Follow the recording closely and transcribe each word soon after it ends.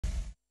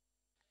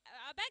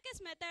Abacus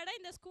method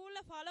இந்த ஸ்கூல்ல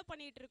follow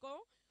பண்ணிட்டு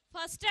இருக்கோம்.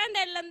 ஃபர்ஸ்ட்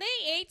ஸ்டாண்டர்ட்ல இருந்து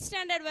 8th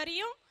ஸ்டாண்டர்ட்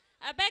வரையும்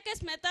Abacus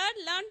method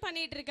லேர்ன்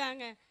பண்ணிட்டு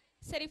இருக்காங்க.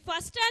 சரி,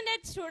 ஃபர்ஸ்ட்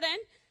ஸ்டாண்டர்ட்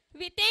ஸ்டூடெண்ட்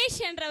விதேஷ்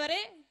என்றவர்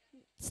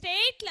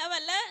ஸ்டேட்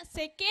லெவல்ல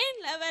செகண்ட்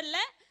லெவல்ல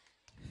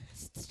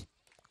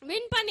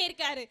வின்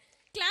பண்ணியிருக்காரு.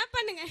 கிளாப்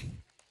பண்ணுங்க.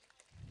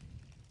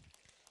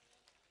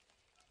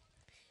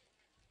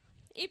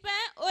 இப்போ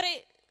ஒரு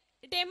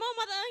டெமோ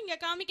தான் இங்கே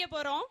காமிக்க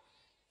போகிறோம்.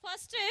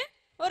 ஃபர்ஸ்ட்டு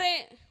ஒரு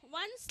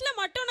ஒன்ஸில்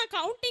மட்டும் நான்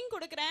கவுண்டிங்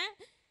கொடுக்குறேன்.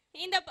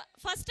 இந்த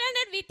ஃபர்ஸ்ட்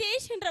ஸ்டாண்டர்ட்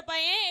விதேஷ்ன்ற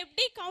பையன்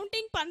எப்படி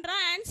கவுண்டிங்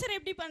பண்ணுறான், ஆன்சர்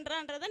எப்படி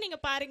பண்ணுறான்றதை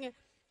நீங்கள் பாருங்கள்.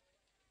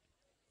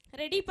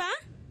 ரெடிப்பா?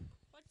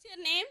 What's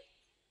your name?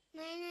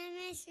 My name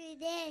is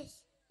Videsh.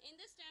 In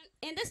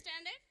the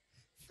standard?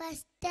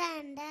 First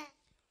standard.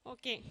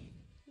 Okay.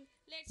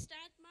 Let's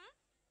start, ma.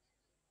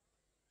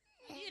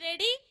 Are you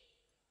ready?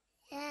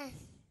 Yes.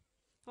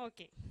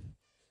 Okay.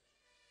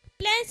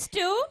 Plus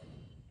 2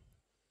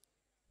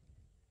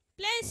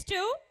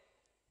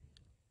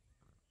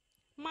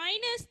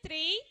 minus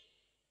 3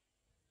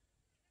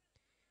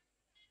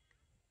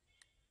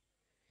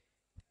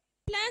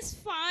 plus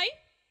 5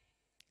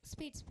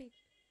 speed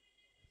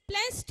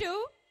plus 2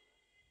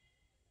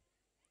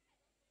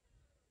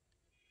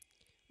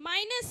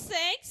 minus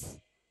 6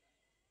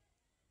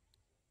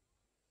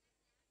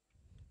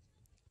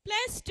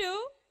 plus 2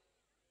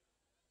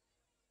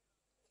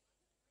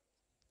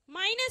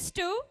 minus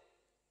 2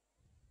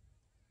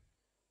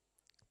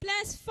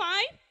 plus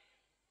 5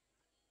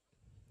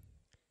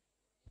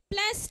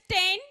 plus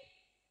 10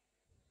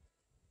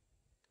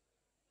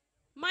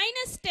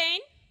 minus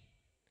 10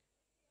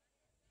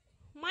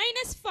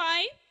 minus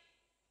 5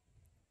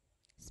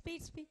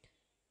 speed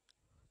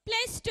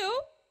plus 2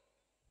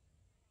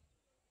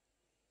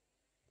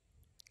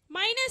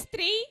 minus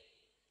 3.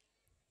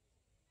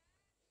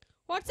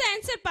 What's the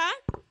answer, pa?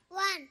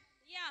 1.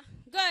 Yeah,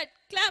 good.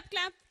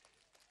 Clap.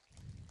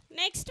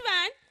 Next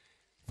one,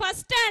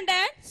 first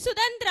standard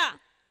Sudandra.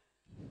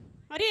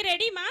 Are you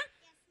ready, ma?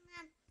 Yes,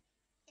 ma'am.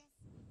 Yes.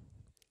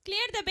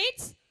 Clear the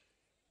bits.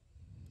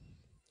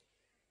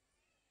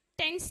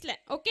 Tensle,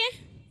 okay?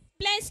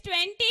 Plus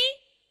 20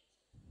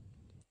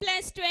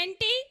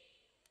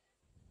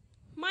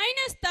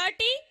 minus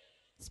 30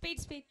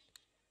 speed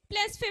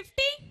plus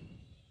 50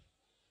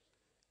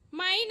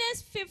 minus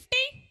 50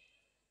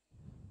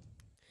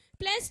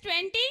 plus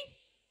 20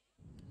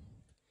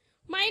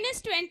 minus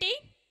 20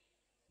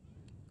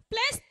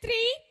 plus 3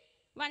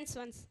 once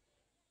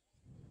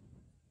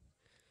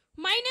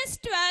minus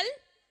 12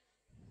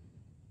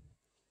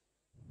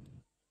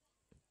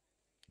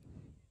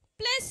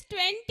 plus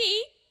 20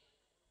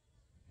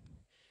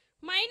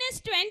 minus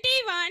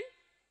 21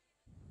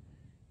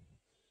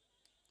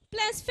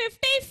 plus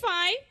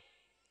 55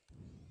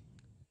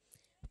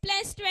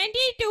 plus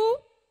 22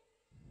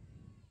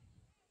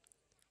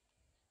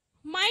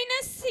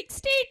 minus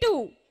 62.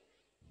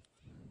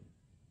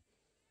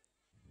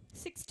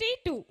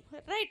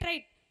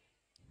 Right.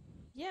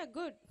 Yeah,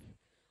 good.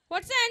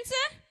 What's the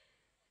answer?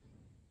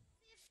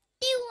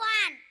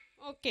 51.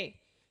 Okay.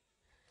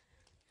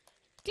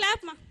 Clap,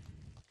 ma.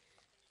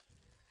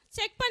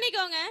 Check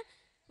பண்ணிக்கோங்க.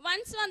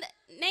 Once வந்து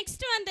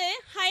next வந்து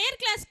higher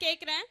class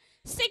கேக்குறேன்.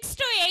 6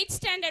 to 8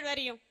 standard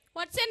வரையும்.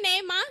 What's your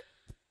name, ma?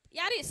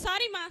 யாரு?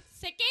 Sorry, ma.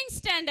 Second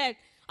standard.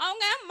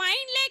 அவங்க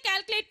மைண்ட்லே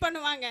calculate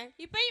பண்ணுவாங்க.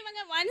 இப்போ இவங்க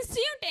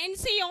 1ஸையும்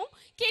 10ஸையும்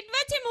கிட்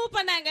வச்சு மூவ்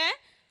பண்ணாங்க.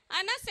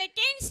 ஆனால்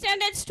செகண்ட்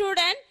ஸ்டாண்டர்ட்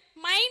ஸ்டூடெண்ட்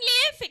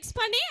மைண்ட்லேயே ஃபிக்ஸ்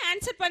பண்ணி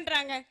ஆன்சர்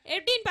பண்ணுறாங்க.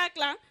 எப்படின்னு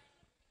பார்க்கலாம்.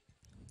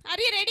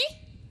 Are you ready?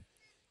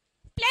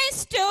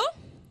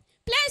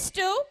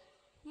 +2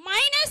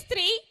 minus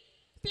 3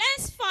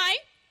 plus 5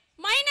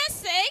 minus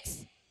 6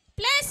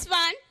 plus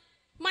 1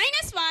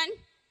 minus 1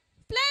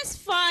 plus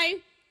 5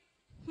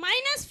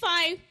 minus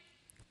 5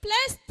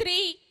 plus 3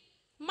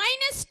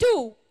 minus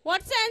 2.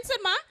 What's the answer,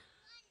 ma?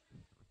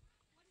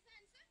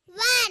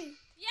 1.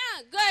 Yeah,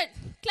 good.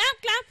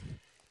 Clap.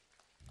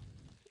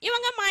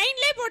 இவங்க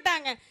மைண்ட்லேயே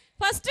போட்டாங்க.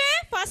 ஃபர்ஸ்ட்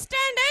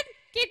ஸ்டாண்டர்ட்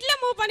கிட்ல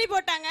மூவ் பண்ணி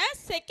போட்டாங்க.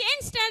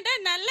 செகண்ட்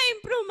ஸ்டாண்டர்ட் நல்ல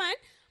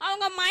இம்ப்ரூவ்மெண்ட்.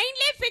 அவங்க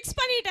மைண்ட்லேயே ஃபிக்ஸ்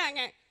பண்ணிட்டாங்க.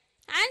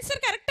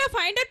 ஆன்சர் கரெக்டாக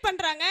ஃபைண்ட் அவுட்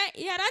பண்ணுறாங்க.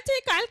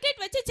 யாராச்சும்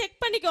கால்குலேட் வச்சு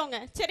செக் பண்ணிக்கோங்க,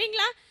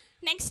 சரிங்களா?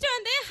 நெக்ஸ்ட்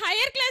வந்து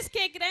ஹையர் கிளாஸ்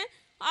கேட்குறேன்.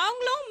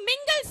 அவங்களும்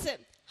மிங்கிள்ஸ்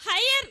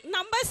ஹையர்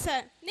நம்பர்ஸ்.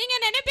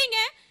 நீங்கள் நினைப்பீங்க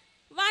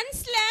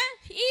ஒன்ஸில்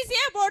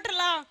ஈஸியாக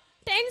போட்டுடலாம்,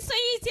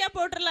 டென்ஸும் ஈஸியாக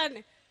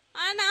போட்டுடலான்னு.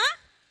 ஆனால்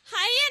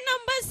ஹையர்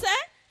நம்பர்ஸை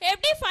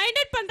எப்படி ஃபைண்ட்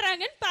அவுட்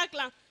பண்ணுறாங்கன்னு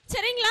பார்க்கலாம்,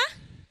 சரிங்களா?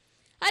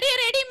 Are you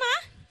ரெடிமா?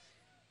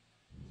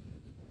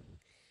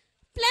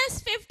 plus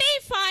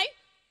 55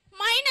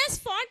 minus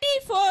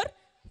 44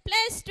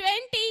 plus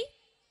 20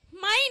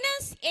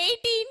 minus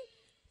 18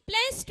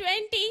 plus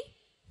 20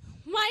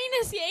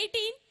 minus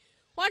 18.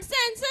 What's the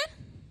answer?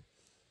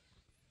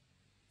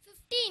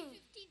 15.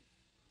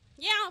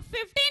 Yeah,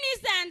 15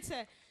 is the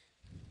answer.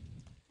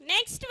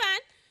 Next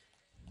one.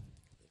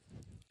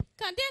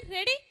 Kandir,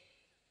 ready?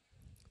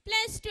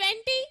 Plus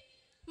 20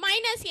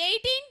 minus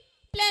 18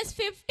 plus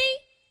 50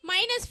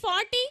 minus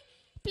 40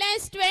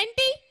 plus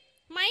 20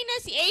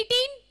 minus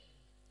 18.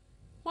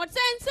 What's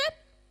the answer?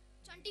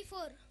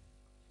 24.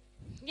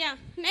 Yeah.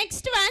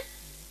 Next one.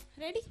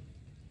 Ready?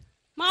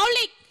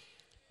 Maulik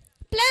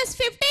plus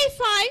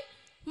 55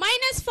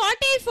 minus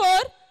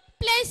 44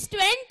 plus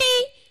 20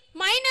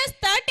 minus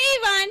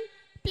 31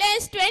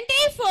 plus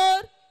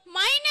 24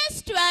 minus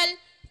 12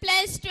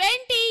 plus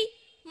 20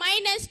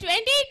 minus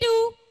 22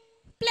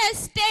 plus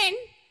 10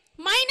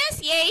 minus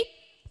 8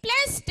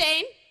 plus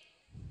 10.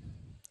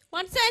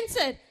 What's the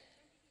answer?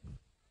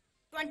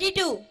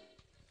 22.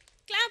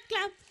 Clap,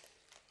 clap.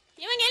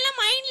 இவங்க எல்லாம்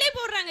மைண்ட்லயே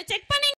போடுறாங்க. Check பண்ணி